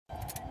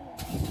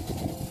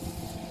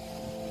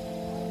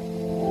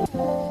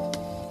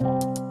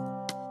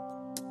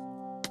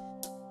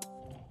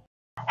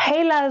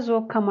Hey lads,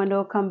 welcome and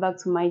welcome back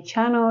to my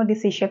channel.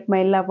 This is Shek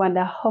My Love and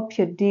I hope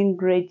you're doing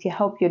great. I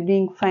hope you're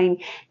doing fine.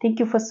 Thank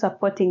you for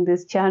supporting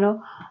this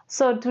channel.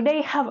 So today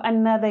I have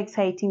another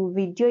exciting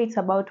video. It's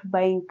about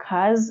buying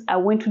cars. I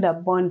went to the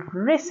bond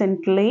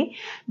recently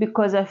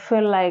because I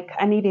felt like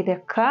I needed a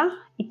car.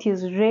 It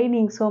is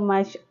raining so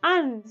much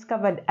and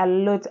discovered a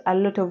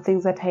lot of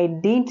things that I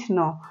didn't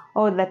know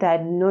or that I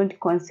had not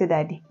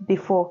considered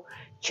before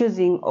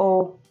choosing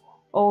or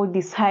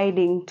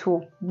deciding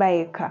to buy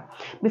a car.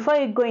 Before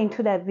I go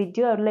into that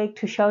video, I would like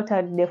to shout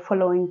out the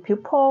following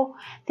people.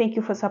 Thank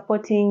you for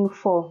supporting,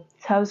 for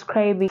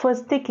subscribing, for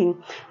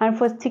sticking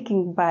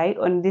by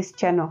on this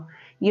channel.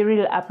 You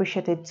really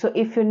appreciate it. So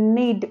if you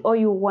need or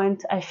you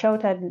want a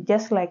shout out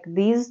just like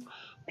these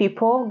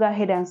people, go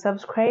ahead and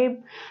subscribe.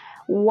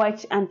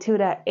 Watch until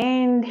the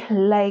end,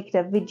 like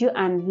the video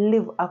and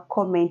leave a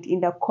comment in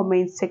the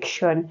comment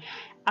section.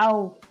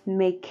 I'll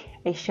make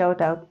a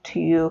shout out to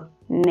you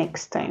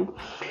next time.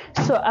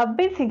 So I've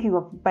been thinking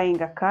of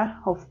buying a car.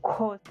 Of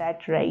course,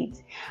 that's right.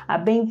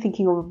 I've been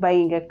thinking of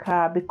buying a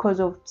car because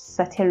of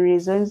certain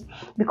reasons,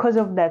 because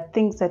of the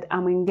things that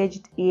I'm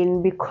engaged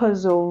in,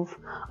 because of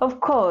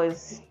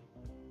course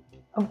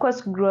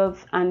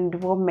growth and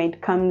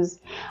development comes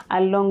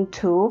along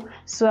too.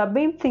 So I've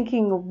been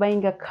thinking of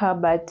buying a car,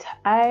 but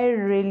I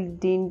really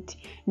didn't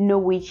know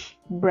which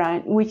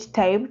brand, which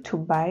type to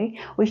buy,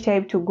 which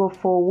type to go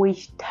for,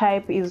 which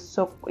type is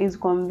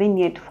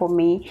convenient for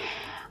me.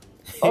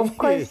 Of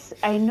course,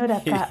 I know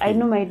that car. I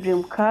know my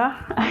dream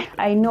car.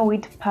 I know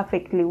it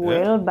perfectly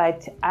well,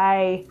 but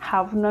I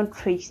have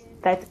not reached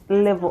that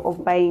level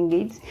of buying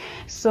it.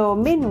 So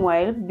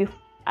meanwhile,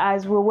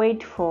 as we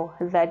wait for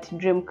that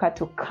dream car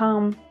to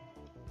come,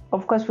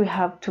 of course we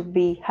have to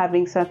be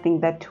having something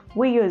that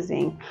we're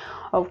using,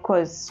 of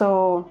course.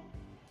 So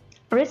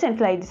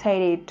recently I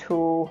decided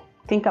to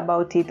think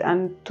about it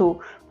and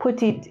to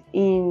put it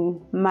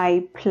in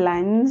my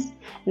plans,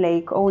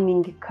 like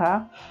owning a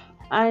car.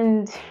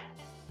 And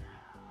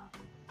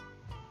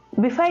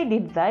before I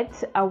did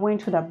that, I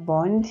went to the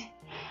bond.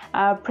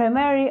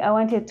 Primarily I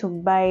wanted to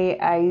buy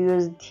a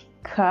used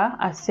car,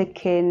 a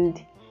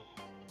second.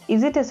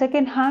 Is it a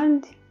second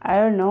hand? I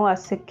don't know. A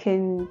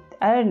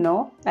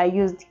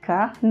used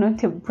car,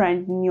 not a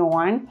brand new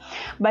one.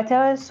 But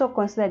I also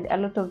considered a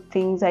lot of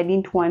things. I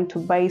didn't want to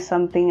buy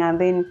something and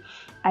then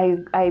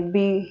I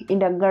be in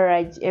the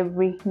garage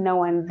every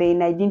now and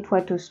then. I didn't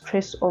want to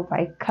stress over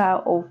a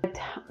car.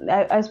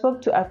 I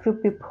spoke to a few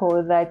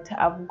people that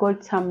have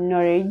got some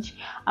knowledge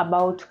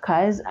about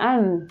cars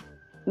and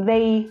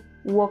they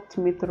walked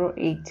me through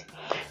it.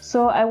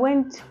 So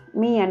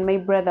me and my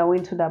brother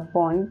went to the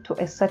bond, to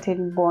a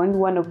certain bond,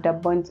 one of the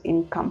bonds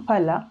in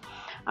Kampala,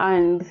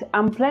 and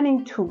I'm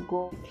planning to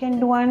go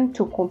second one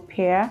to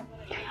compare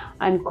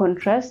and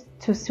contrast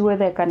to see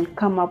whether I can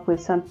come up with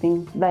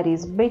something that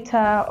is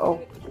better.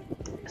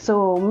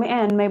 So me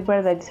and my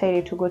brother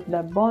decided to go to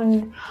the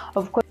bond,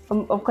 of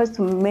course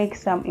to make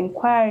some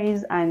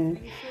inquiries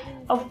and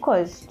of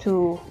course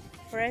to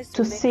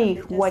see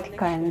what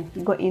can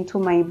go into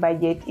my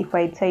budget if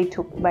I decide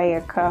to buy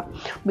a car,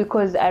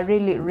 because I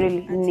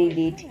really need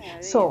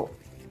it. So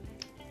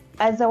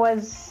as I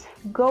was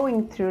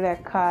going through the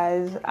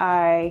cars,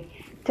 I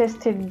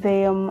tested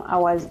them. I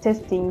was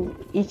testing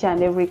each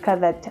and every car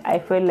that I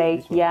felt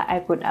like, yeah, I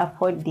could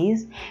afford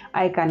this,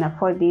 I can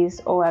afford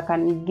this, or I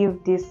can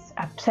give this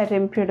a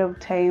certain period of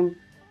time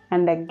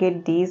and I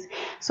get this.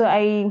 So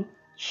I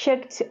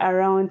checked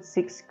around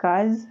 6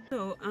 cars.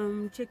 So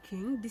I'm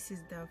checking. This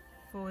is the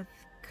 4th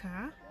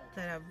car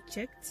that I've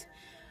checked.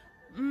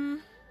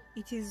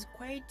 It is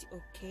quite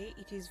okay.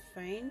 It is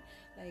fine.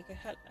 Like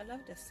I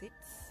love the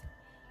seats,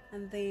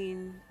 and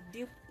then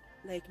deep,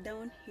 like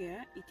down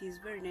here, it is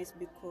very nice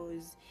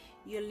because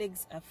your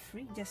legs are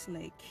free. Just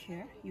like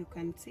here, you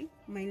can see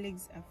my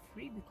legs are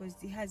free because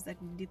it has that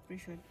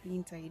depression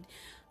inside.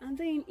 And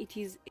then it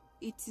is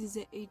a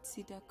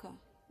 8-seater car.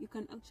 You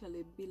can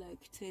actually be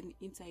like 10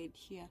 inside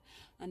here,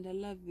 and I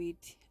love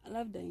it. I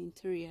love the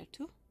interior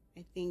too.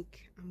 I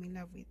think I'm in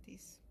love with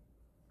this.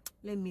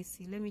 Let me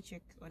see. Let me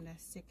check on the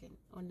second,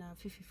 on the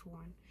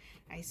 551.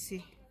 I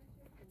see.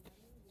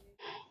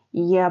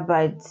 Yeah,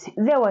 but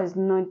there was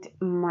not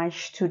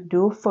much to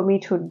do for me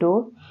to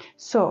do.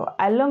 So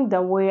along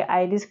the way,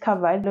 I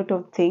discovered a lot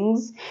of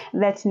things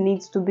that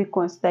needs to be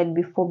considered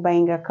before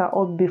buying a car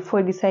or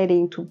before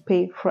deciding to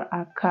pay for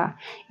a car.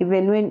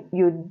 Even when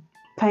you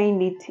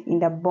find it in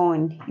the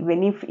bond,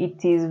 even if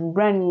it is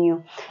brand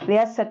new,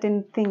 there are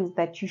certain things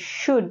that you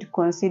should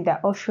consider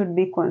or should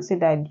be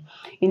considered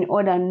in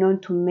order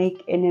not to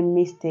make any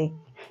mistake,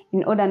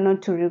 in order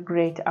not to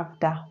regret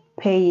after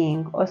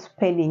paying or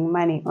spending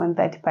money on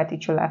that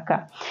particular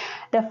car.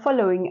 The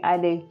following are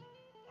the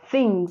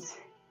things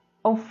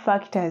or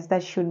factors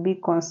that should be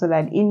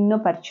considered in no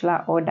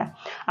particular order,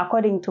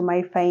 according to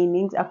my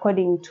findings,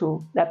 according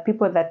to the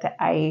people that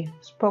I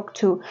spoke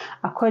to,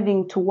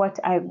 according to what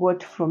I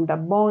got from the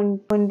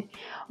bond.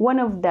 One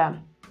of the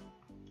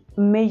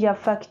major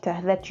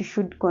factors that you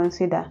should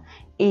consider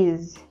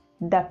is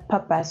the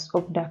purpose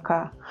of the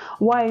car.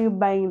 Why are you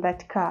buying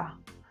that car?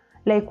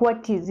 Like,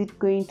 what is it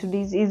going to do?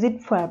 Is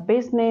it for a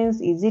business?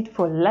 Is it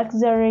for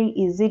luxury?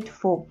 Is it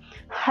for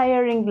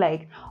hiring?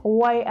 Like,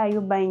 why are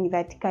you buying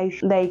that car?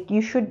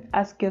 You should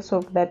ask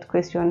yourself that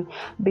question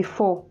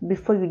before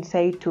you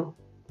decide to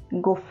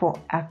go for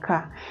a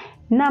car.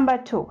 Number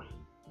 2,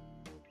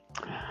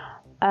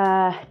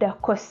 the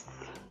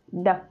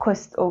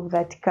cost of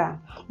that car,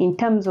 in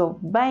terms of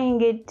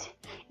buying it,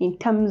 in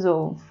terms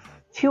of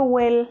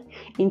fuel,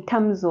 in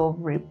terms of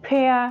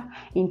repair,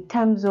 in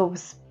terms of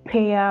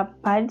spare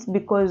parts,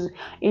 because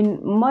in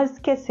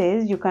most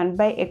cases you can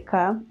buy a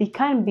car, it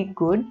can be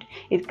good,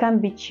 it can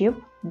be cheap,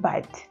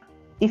 but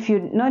if you're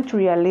not so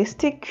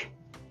realistic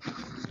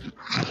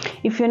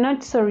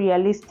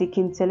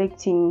in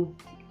selecting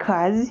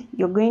cars,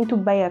 you're going to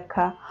buy a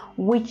car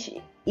which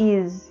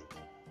is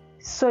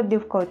so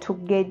difficult to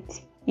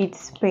get its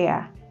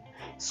spare.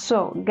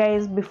 So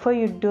guys, before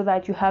you do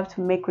that, you have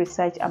to make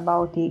research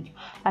about it,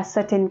 a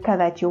certain car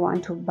that you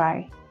want to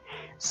buy.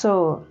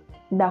 So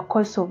the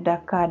cost of the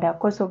car,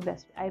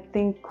 I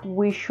think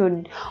we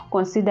should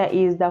consider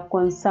is the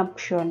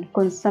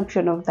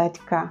consumption of that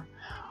car.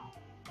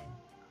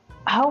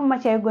 How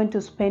much are you going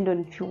to spend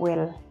on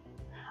fuel?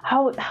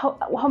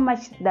 How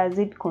much does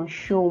it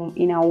consume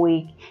in a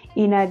week,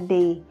 in a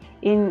day?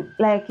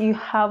 You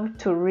have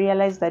to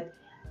realize that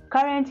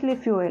currently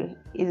fuel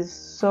is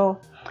so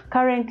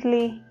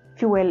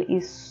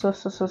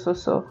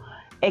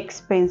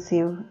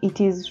expensive.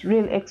 It is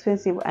real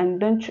expensive, and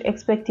don't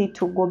expect it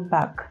to go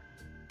back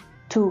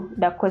to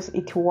the cost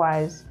it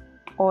was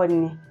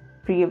in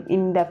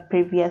the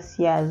previous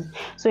years.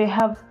 So you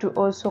have to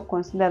also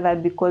consider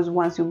that, because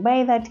once you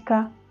buy that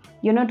car,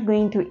 you're not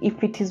going to,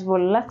 if it is for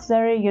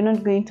luxury, you're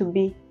not going to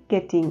be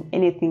getting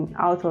anything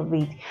out of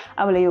it.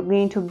 You're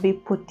going to be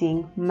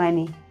putting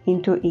money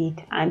into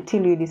it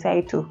until you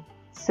decide to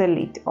sell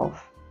it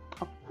off.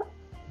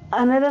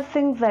 Another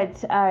thing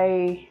that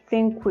I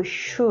think we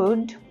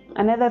should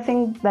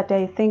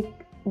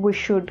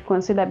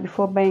consider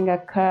before buying a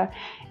car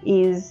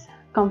is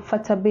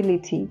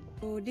comfortability.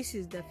 So this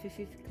is the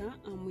fifth car.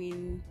 I'm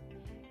in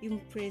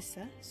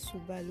Impreza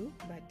Subaru,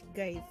 but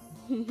guys,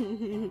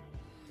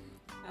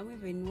 I'm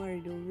even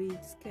worried of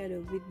it, scared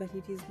of it, but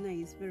it is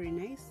nice, very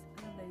nice.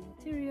 I love the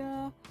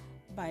interior,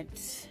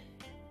 but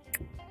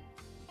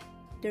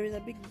there is a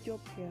big job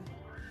here.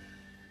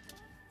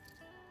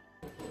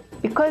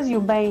 Because you're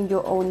buying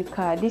your own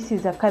car, this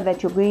is a car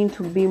that you're going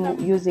to be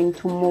using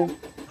to move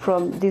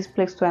from this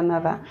place to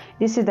another.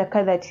 This is the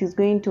car that is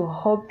going to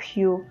help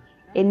you,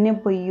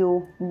 enable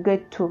you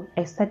get to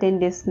a certain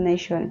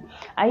destination.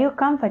 Are you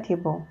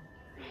comfortable?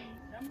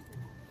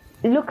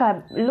 Look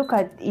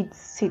at its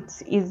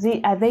seats.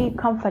 Are they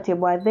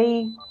comfortable? Are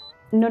they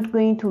not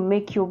going to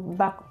make your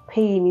back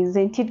pain?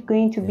 Isn't it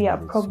going to be a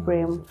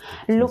problem?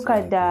 Look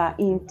at the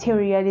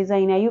interior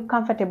design. Are you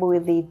comfortable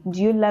with it?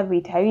 Do you love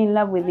it? Are you in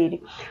love with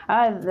it?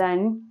 Other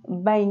than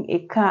buying a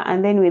car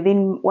and then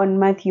within 1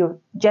 month you're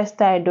just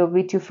tired of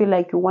it, you feel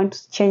like you want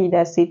to change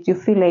the seat, you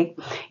feel like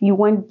you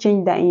want to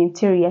change the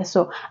interior.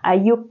 So are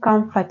you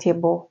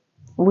comfortable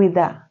with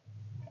that?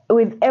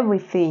 With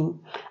everything?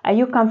 Are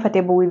you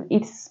comfortable with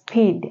its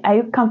speed? Are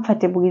you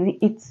comfortable with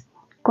its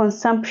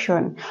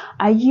consumption?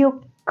 Are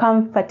you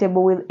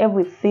comfortable with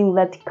everything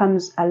that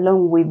comes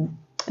along with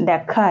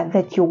the car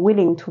that you're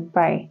willing to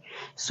buy?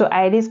 So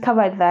I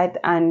discovered that,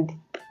 and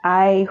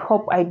I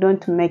hope I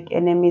don't make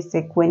any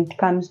mistake when it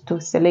comes to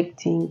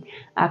selecting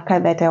a car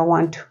that I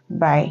want to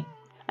buy.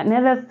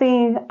 Another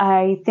thing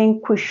I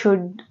think we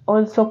should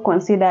also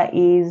consider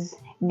is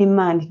the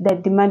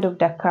demand of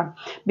the car,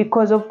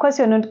 because of course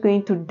you're not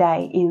going to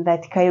die in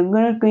that car. You're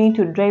not going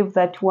to drive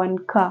that one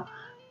car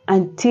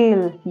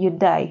until you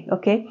die.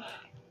 Okay,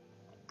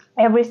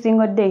 every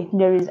single day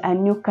there is a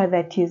new car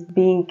that is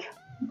being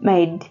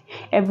made.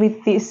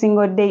 Every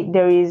single day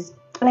there is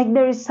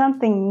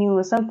something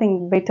new,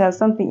 something better,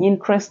 something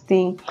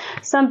interesting,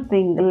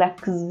 something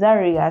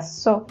luxurious.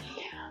 So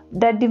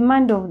the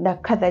demand of the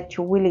car that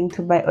you're willing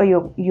to buy, or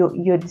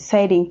you're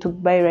deciding to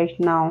buy right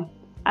now,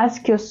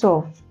 ask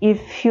yourself,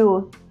 if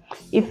you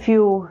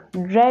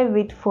drive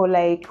it for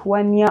like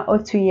 1 year or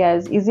 2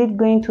 years, is it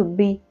going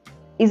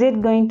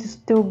to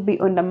still be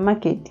on the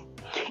market?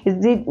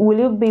 Will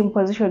you be in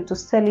position to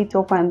sell it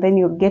off and then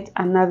you get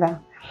another?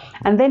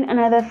 And then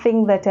another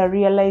thing that I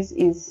realized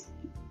is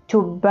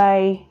to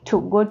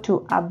go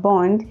to a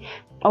bond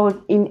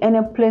or in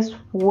any place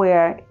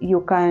where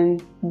you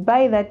can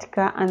buy that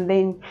car, and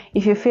then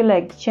if you feel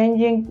like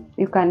changing,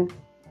 you can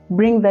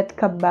bring that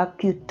car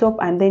back, you top,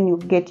 and then you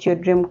get your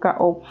dream car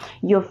or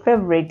your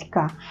favorite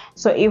car.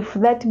 So if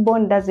that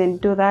bond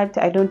doesn't do that,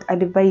 I don't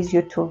advise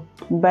you to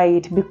buy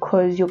it,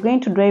 because you're going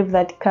to drive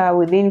that car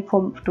within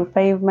 4 to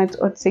 5 months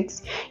or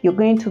 6. You're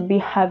going to be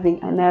having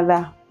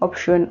another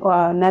option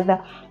or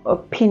another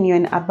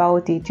opinion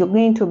about it. You're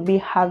going to be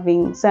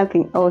having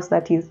something else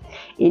that is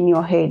in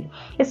your head.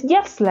 It's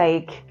just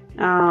like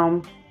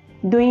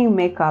doing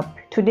makeup.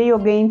 Today you're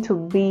going to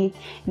be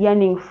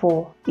yearning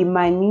for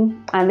Imani,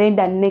 and then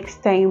the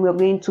next time we're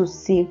going to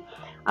see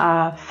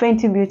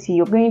Fenty Beauty.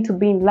 You're going to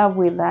be in love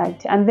with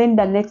that, and then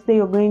the next day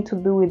you're going to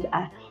be with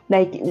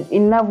like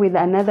in love with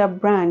another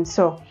brand.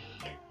 So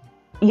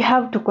you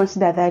have to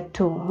consider that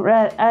too,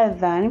 rather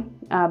than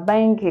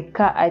buying a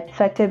car at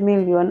 30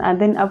 million and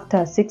then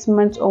after 6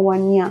 months or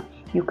 1 year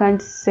you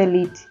can't sell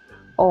it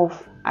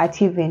off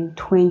at even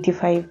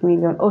 25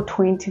 million or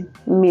 20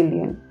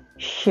 million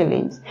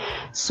shillings.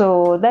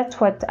 So that's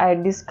what I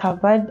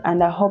discovered,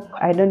 and I hope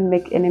I don't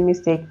make any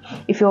mistake.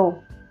 If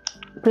you're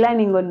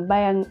planning on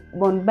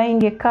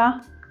buying a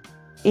car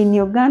in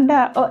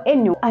Uganda or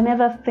any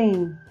another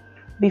thing,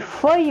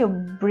 before you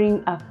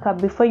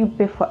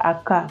pay for a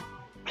car,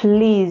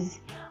 please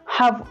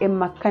have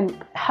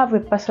a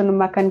personal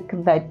mechanic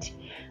that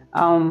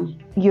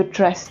you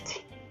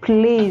trust.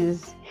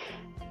 Please,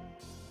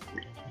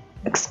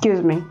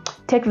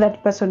 take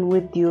that person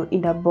with you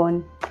in the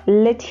bond.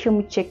 Let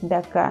him check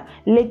the car,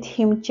 let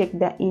him check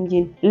the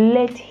engine,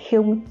 let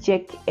him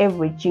check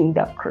everything,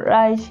 the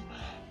crash,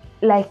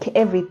 like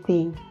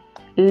everything.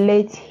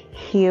 Let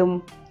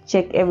him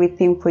check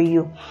everything for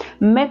you.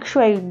 Make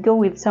sure you go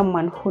with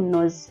someone who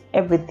knows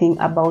everything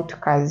about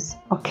cars,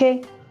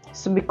 okay?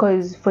 So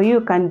because for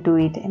you can't do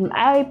it, and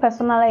I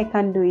personally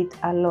can't do it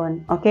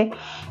alone, okay?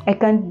 I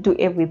can't do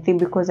everything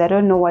because I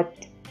don't know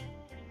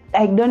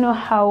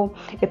how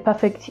a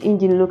perfect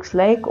engine looks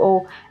like,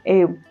 or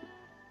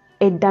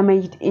a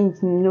damaged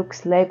engine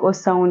looks like or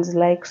sounds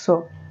like.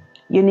 So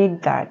you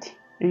need that.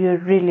 You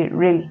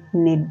really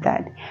need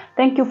that.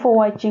 Thank you for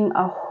watching.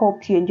 I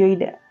hope you enjoyed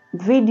the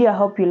video. I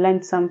hope you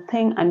learned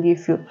something, and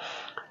if you're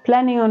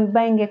planning on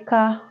buying a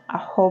car, I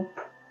hope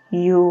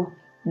you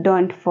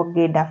don't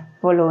forget the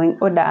following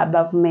or the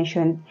above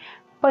mentioned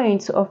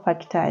points or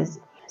factors.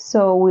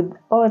 So with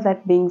all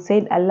that being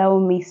said, allow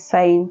me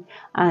sign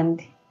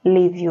and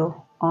leave you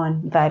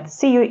on that.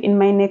 See you in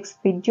my next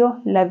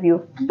video. Love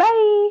you.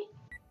 Bye.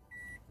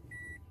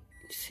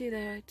 See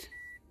that?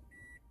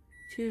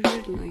 She's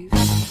really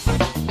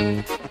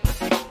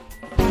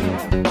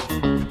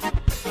nice.